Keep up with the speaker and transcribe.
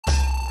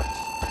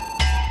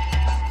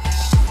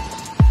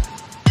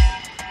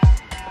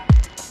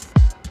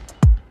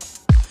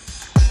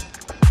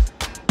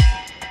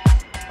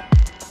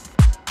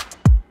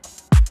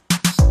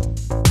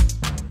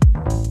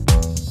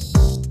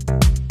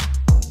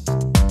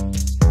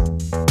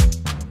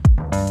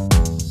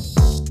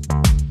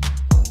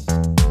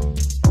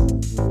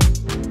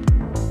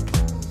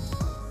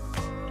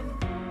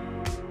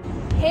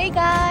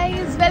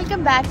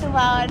welcome back to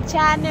our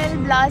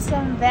channel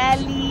Blossom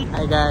Valley.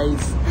 Hi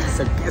guys,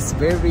 so guess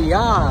where we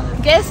are?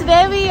 Guess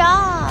where we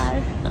are?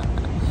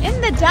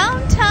 In the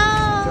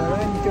downtown.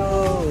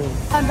 Toronto.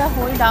 On the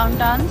whole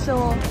downtown,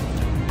 so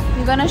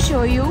we're gonna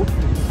show you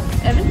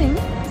everything.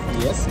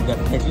 Yes,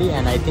 definitely,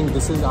 and I think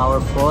this is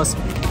our first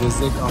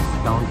visit of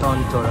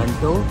downtown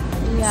Toronto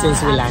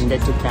since we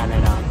landed to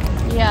Canada.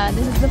 Yeah,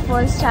 this is the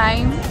first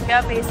time. We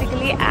are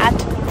basically at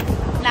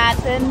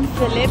Nathan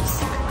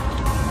Phillips.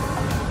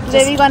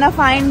 Today we're gonna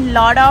find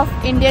lot of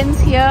Indians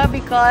here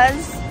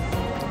because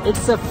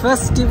it's a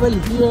festival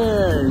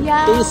here,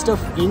 yeah. Taste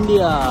of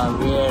India,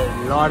 where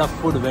a lot of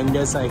food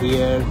vendors are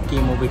here,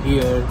 came over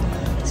here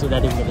so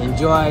that you can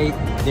enjoy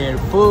their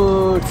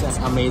foods. That's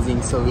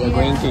amazing. So we are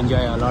going to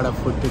enjoy a lot of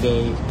food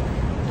today.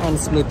 And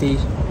Smriti,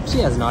 she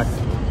has not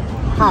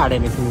had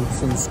anything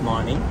since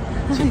morning.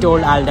 She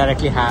told I'll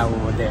directly have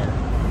over there.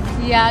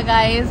 Yeah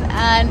guys,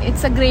 and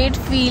it's a great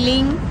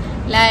feeling,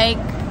 like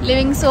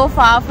living so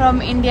far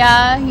from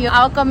India. Here,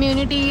 our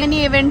community,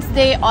 many events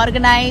they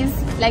organize,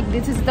 like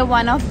this is the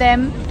one of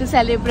them, to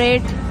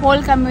celebrate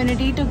whole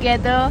community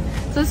together.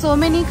 So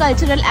many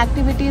cultural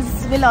activities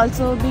will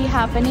also be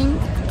happening.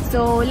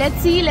 So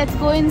let's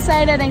go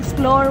inside and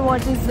explore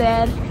what is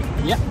there.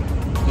 Yeah,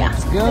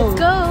 let's go. Let's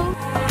go.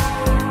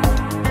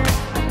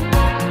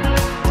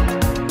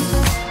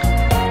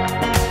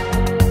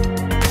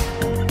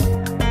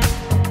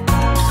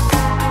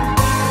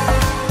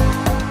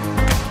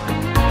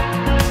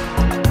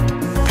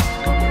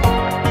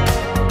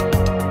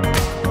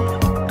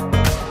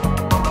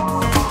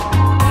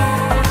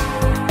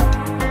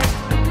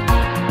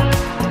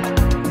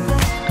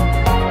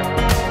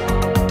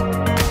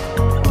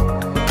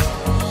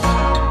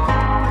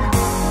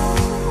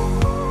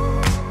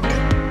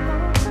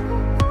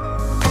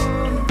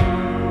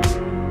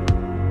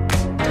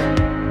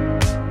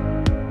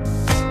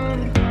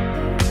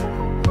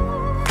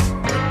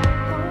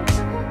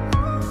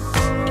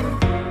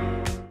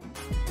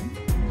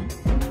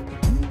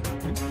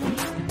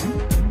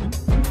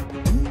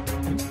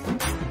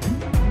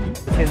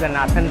 is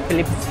Nathan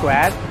Philips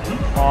square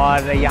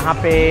और यहाँ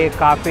पे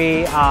काफ़ी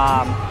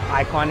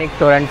iconic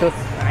Toronto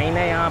sign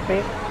है यहाँ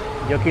पे,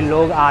 जो कि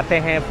लोग आते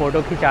हैं,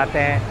 फ़ोटो खिंचाते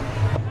हैं.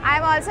 I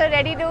am also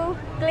ready to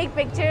click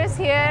pictures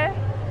here.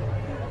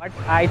 But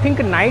I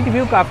think night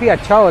view काफ़ी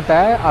अच्छा होता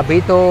है. अभी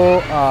तो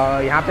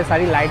यहाँ पे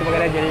सारी लाइट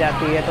वगैरह जल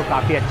जाती है तो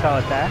काफ़ी अच्छा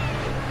होता है.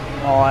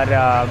 और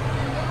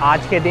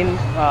आज के दिन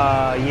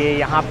ये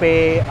यहाँ पे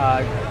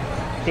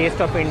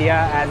test of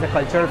India as a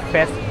cultural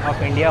fest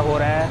of India हो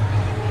रहा है,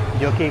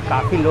 जो कि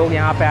काफ़ी लोग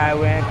यहाँ पे आए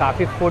हुए हैं,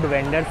 काफ़ी फूड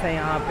वेंडर्स हैं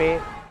यहाँ पे.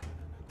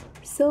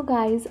 So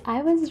guys,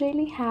 I was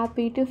really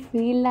happy to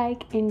feel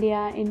like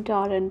India in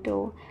Toronto,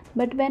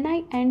 but when I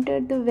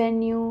entered the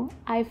venue,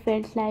 I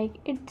felt like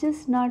it's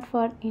just not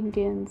for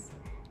Indians.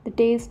 The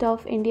Taste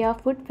of India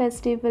Food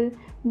Festival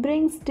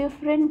brings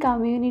different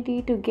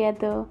community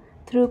together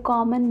through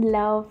common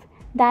love,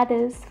 that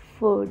is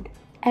food.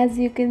 As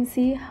you can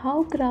see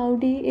how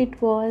crowded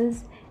it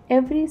was.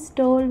 Every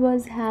stall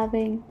was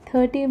having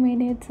 30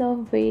 minutes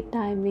of wait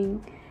timing.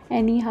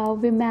 Anyhow,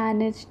 we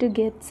managed to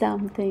get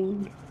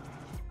something.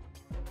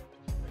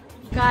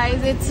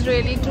 Guys, it's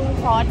really too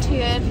hot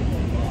here.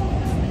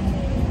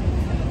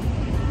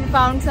 We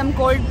found some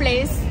cold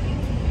place.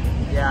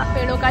 Yeah.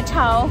 Pedo ka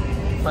chao.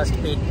 First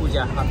paid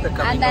puja after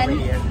coming over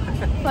here.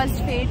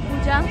 First paid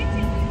puja.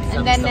 Some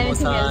and then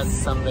anything samosas, else.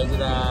 some veg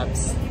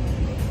wraps.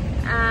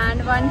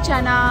 And one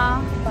chana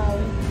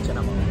bowl.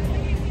 Chana bowl.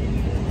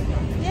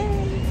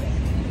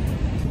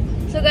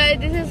 So guys,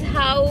 this is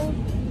how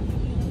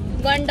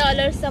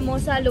 $1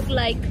 samosa look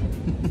like.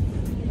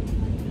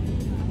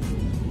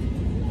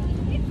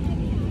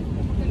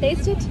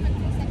 Taste it.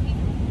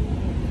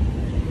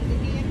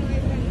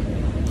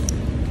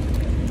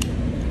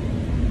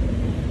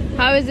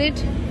 How is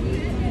it?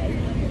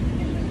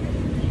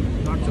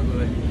 Not so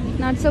good.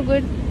 Not so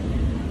good.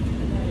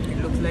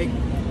 It looks like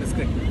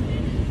biscuit.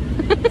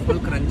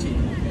 Full crunchy.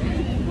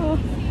 Oh.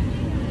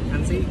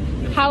 And see?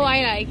 How I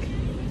like,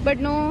 but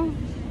no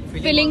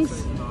fillings.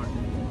 Not.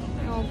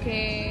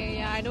 Okay,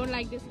 yeah, I don't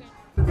like this.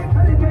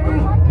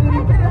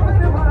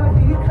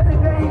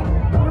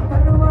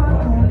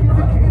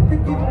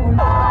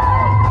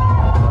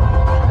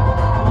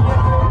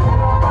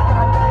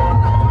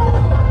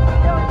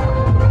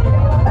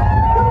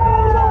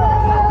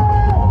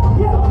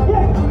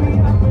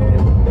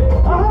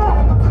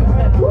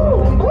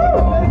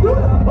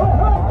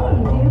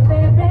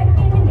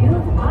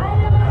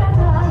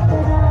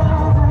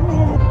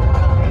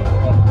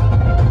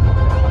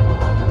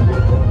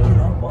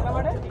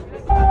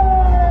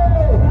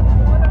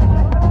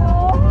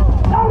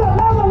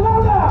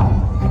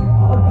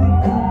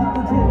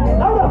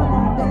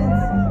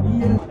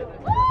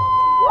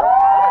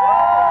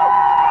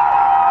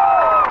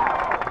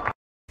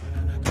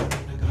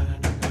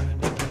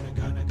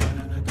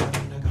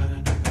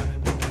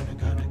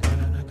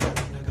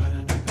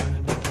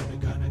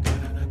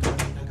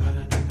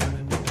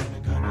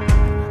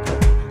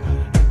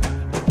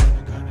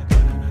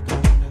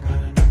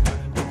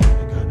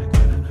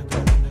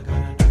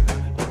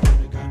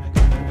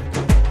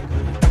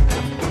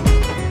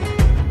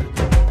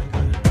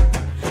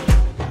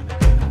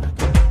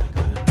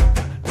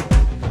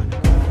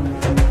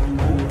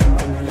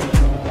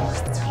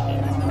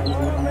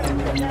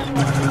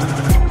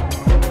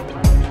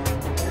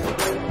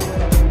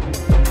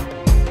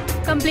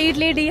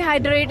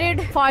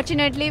 dehydrated.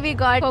 Fortunately, we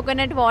got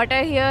coconut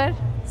water here.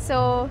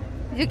 So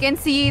you can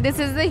see this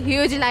is a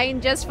huge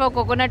line just for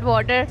coconut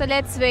water. So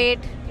let's wait.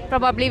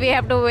 Probably we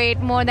have to wait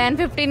more than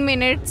 15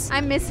 minutes.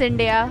 I miss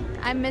India.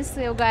 I miss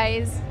you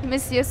guys.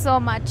 Miss you so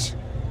much.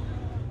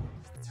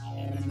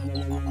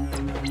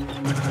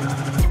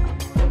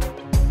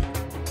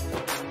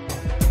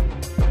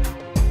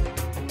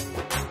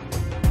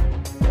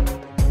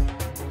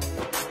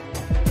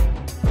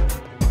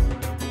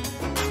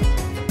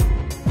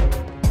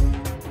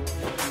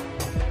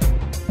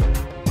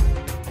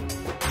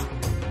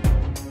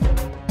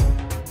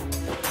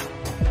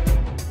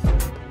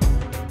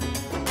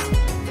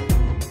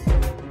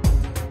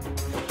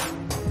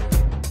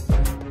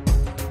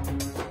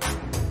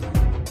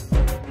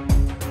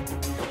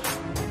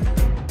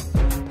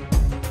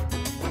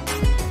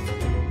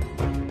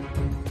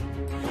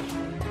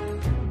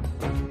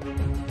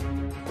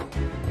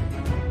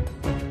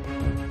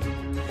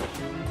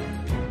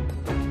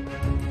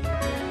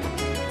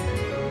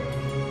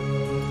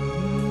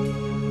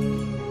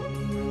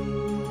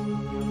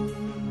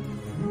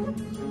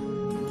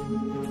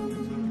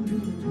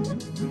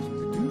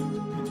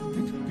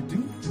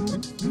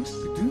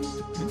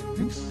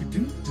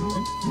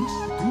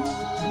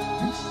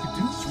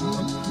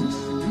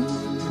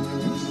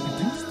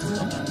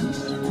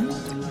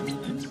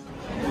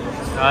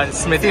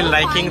 Smriti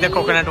liking the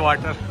coconut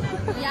water.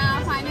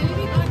 Yeah, finally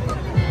we got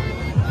coconut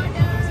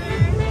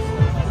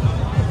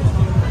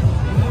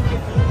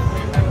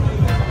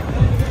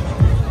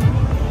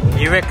water.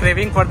 You were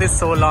craving for this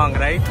so long,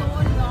 right? So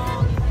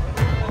long.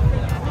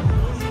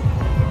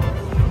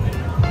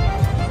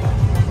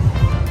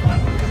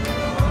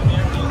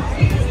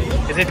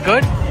 Is it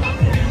good?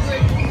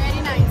 Good,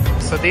 very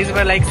nice. So these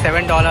were like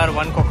 $7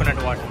 one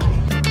coconut water.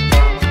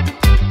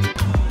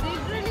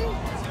 Literally?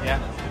 Yeah.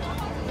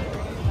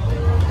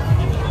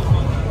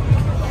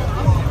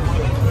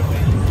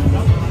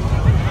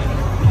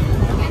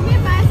 Can we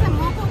buy some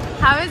more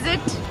coconut? How is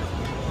it?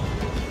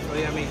 So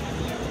yummy.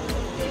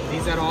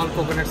 These are all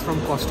coconuts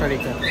from Costa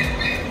Rica.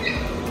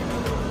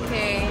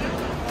 Okay.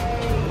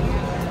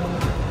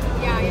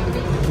 Yeah,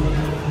 yummy.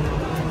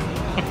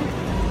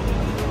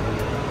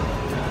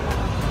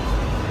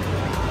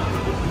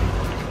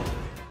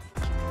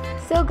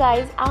 So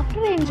guys,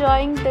 after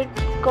enjoying the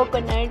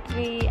coconut,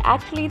 we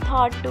actually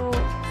thought to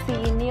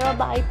see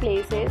nearby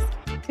places.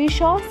 We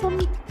saw some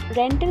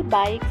rental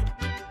bikes.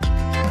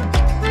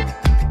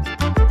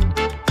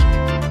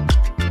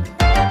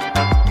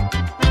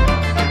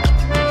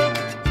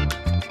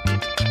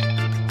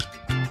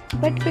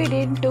 But we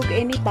didn't took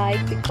any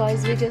bike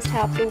because we just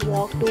have to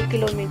walk 2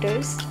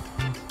 kilometers.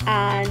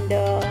 And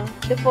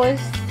the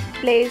first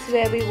place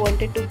where we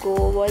wanted to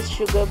go was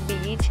Sugar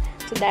Beach,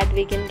 so that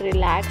we can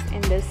relax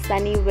in the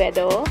sunny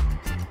weather.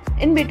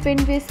 In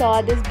between we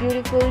saw this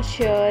beautiful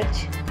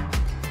church.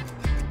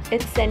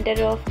 It's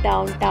center of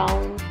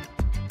downtown.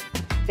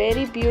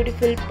 Very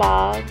beautiful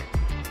park.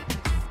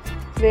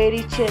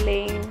 Very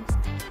chilling.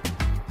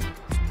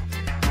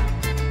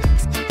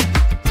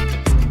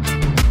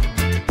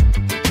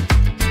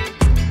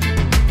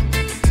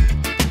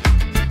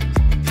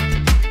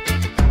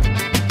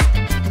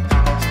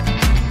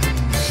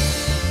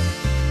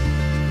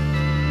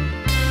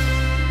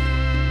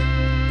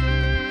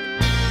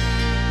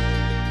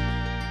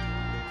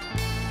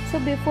 So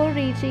before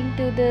reaching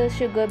to the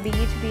Sugar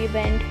Beach, we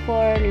went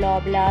for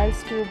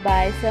Loblaws to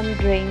buy some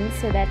drinks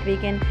so that we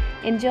can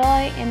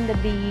enjoy in the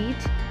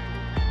beach.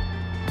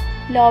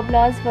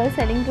 Loblaws were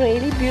selling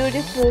really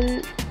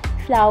beautiful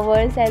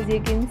flowers, as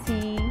you can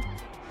see.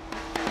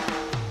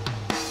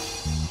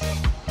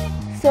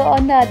 So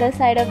on the other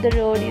side of the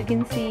road you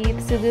can see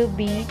Sugar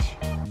Beach.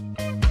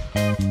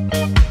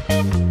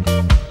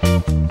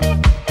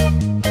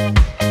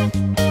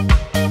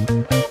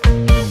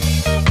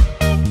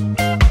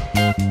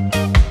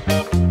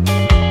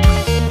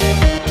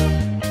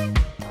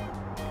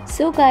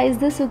 So guys,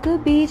 the Sugar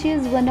Beach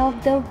is one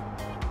of the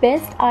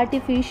best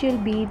artificial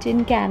beach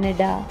in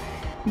Canada.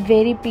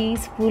 Very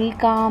peaceful,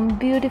 calm,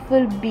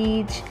 beautiful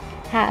beach.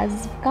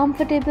 Has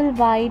comfortable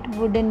white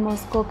wooden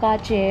Muskoka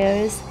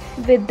chairs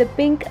with the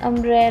pink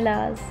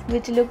umbrellas,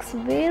 which looks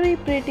very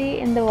pretty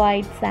in the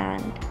white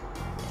sand.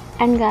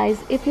 And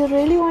guys, if you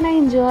really want to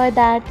enjoy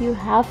that, you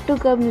have to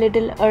come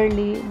little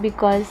early,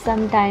 because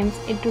sometimes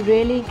it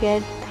really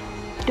gets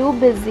too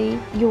busy.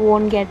 You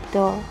won't get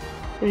the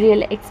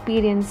real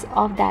experience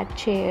of that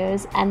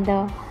chairs and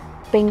the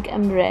pink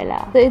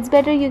umbrella. So it's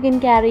better you can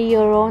carry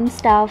your own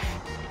stuff,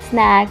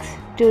 snacks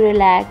to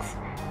relax.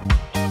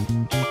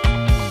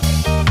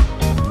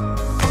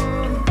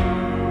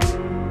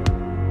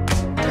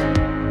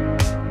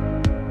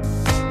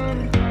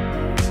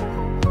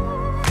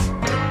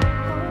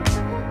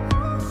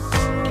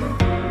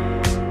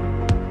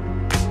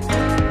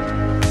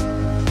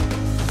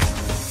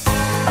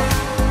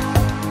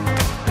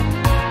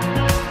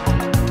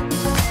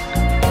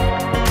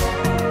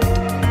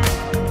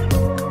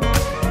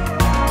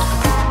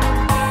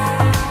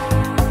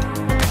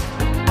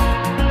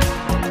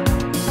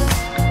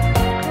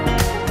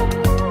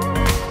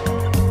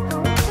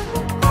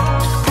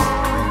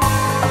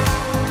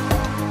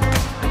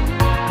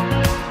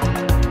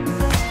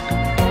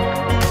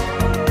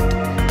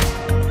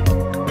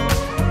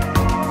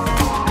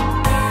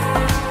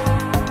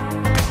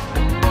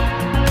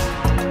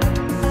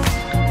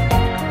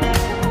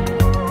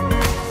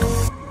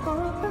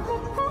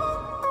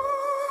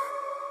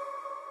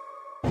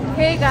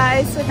 Okay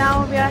guys, so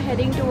now we are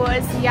heading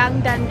towards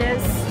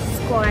Yonge-dundas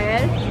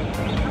Square.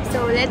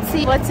 So let's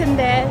see what's in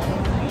there.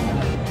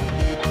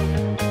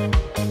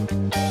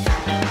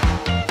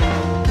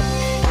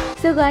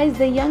 So guys,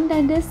 the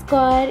Yonge-dundas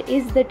Square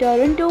is the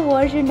Toronto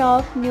version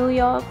of New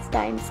York's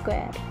Times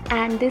Square,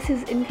 and this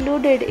is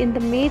included in the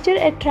major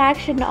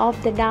attraction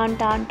of the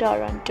downtown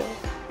Toronto.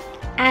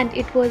 And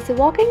it was a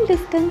walking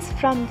distance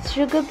from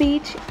Sugar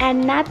Beach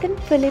and Nathan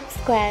Phillips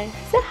Square.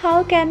 So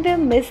how can we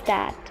miss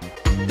that?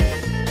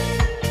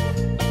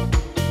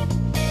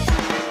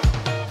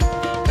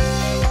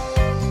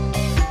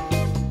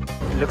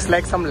 Looks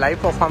like some live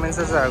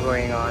performances are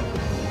going on. Let's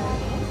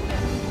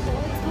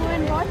go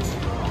and watch.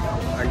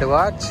 Want to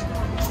watch?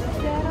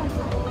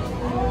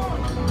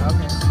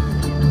 Okay.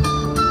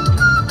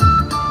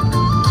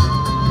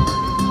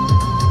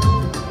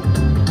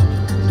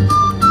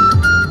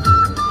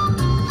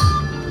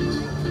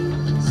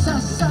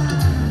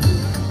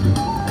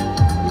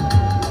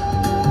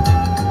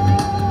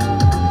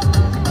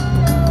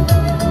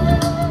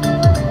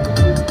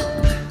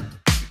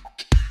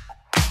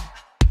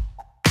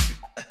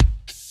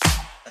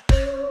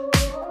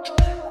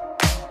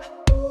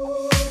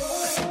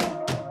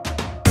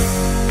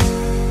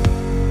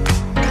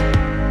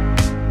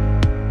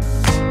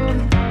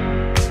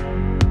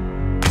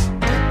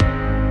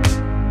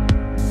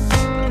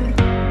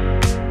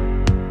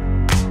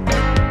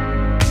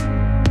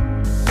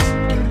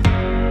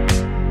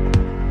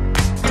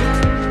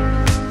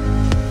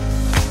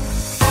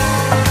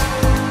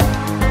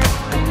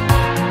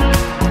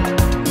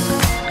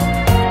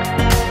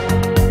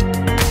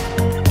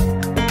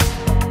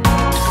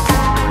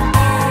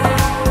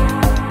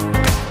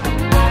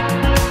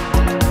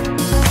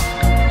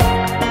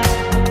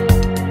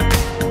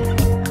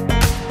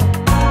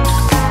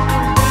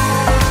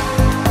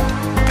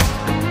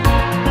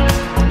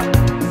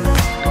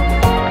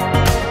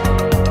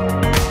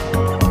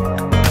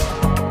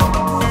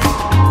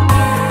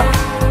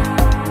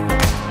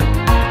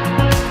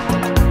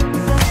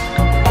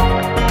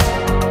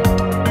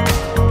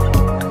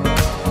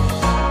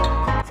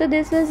 So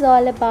this was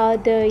all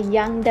about the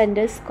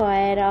Yonge-dundas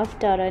Square of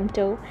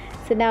Toronto.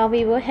 So now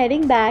we were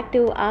heading back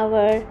to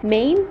our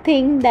main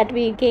thing that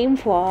we came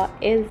for,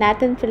 is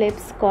Nathan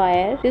Phillips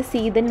Square, to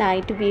see the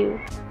night view.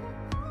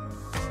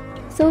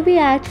 So we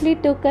actually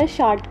took a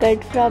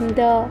shortcut from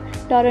the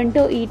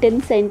Toronto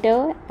Eaton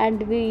Center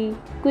and we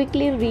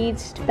quickly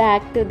reached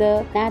back to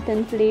the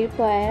Nathan Phillips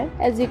Square.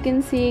 As you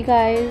can see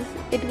guys,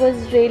 it was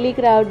really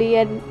crowded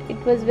and it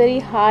was very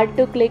hard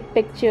to click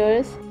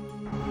pictures.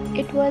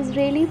 It was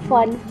really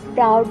fun,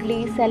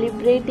 proudly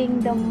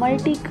celebrating the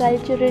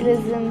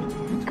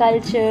multiculturalism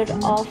culture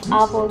of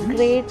our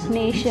great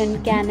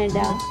nation,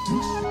 Canada.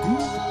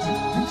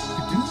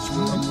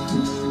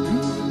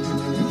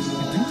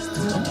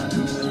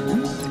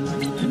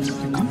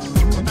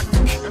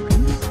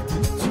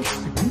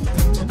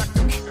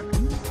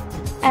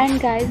 And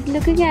guys,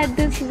 looking at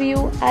this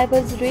view, I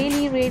was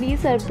really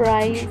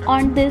surprised.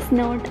 On this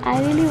note,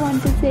 I really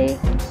want to say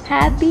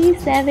Happy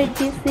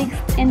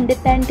 76th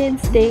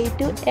Independence Day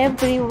to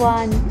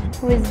everyone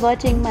who is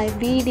watching my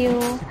video.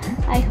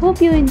 I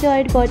hope you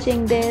enjoyed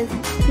watching this.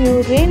 If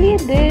you really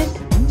did,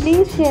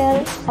 please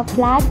share a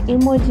flag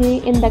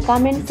emoji in the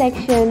comment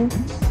section.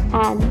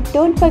 And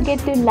don't forget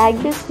to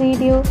like this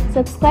video,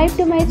 subscribe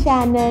to my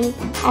channel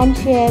and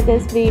share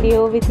this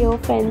video with your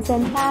friends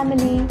and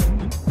family.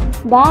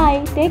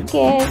 Bye, take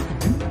care.